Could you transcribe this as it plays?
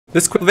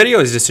This quick video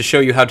is just to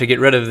show you how to get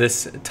rid of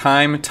this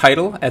time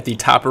title at the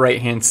top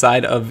right hand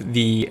side of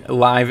the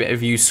live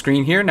view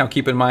screen here. Now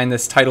keep in mind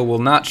this title will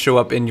not show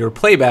up in your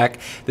playback.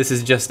 This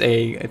is just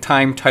a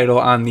time title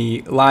on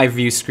the live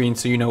view screen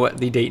so you know what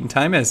the date and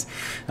time is.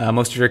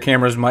 Most of your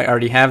cameras might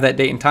already have that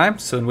date and time,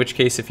 so in which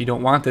case if you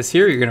don't want this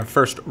here, you're going to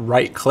first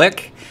right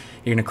click.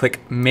 You're going to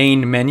click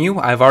main menu.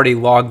 I've already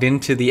logged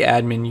into the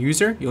admin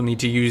user. You'll need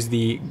to use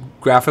the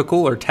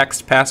graphical or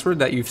text password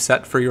that you've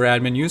set for your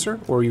admin user,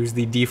 or use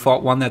the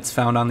default one that's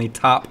found on the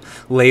top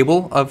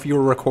label of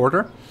your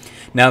recorder.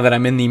 Now that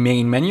I'm in the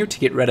main menu, to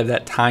get rid of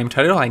that time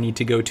title, I need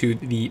to go to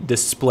the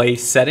display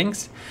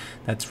settings.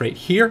 That's right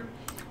here.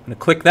 I'm going to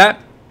click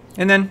that,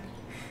 and then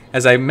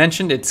as I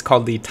mentioned, it's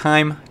called the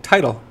time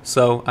title.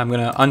 So I'm going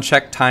to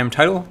uncheck time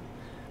title,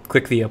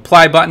 click the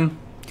apply button,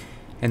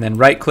 and then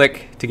right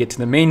click to get to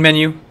the main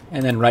menu,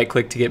 and then right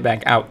click to get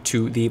back out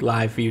to the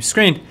live view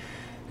screen.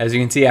 As you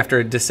can see,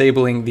 after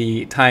disabling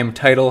the time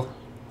title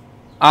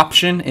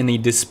option in the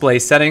display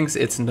settings,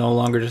 it's no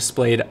longer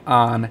displayed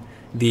on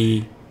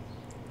the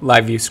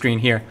live view screen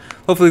here.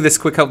 Hopefully this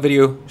quick help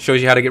video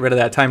shows you how to get rid of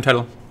that time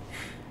title.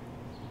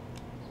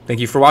 Thank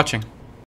you for watching.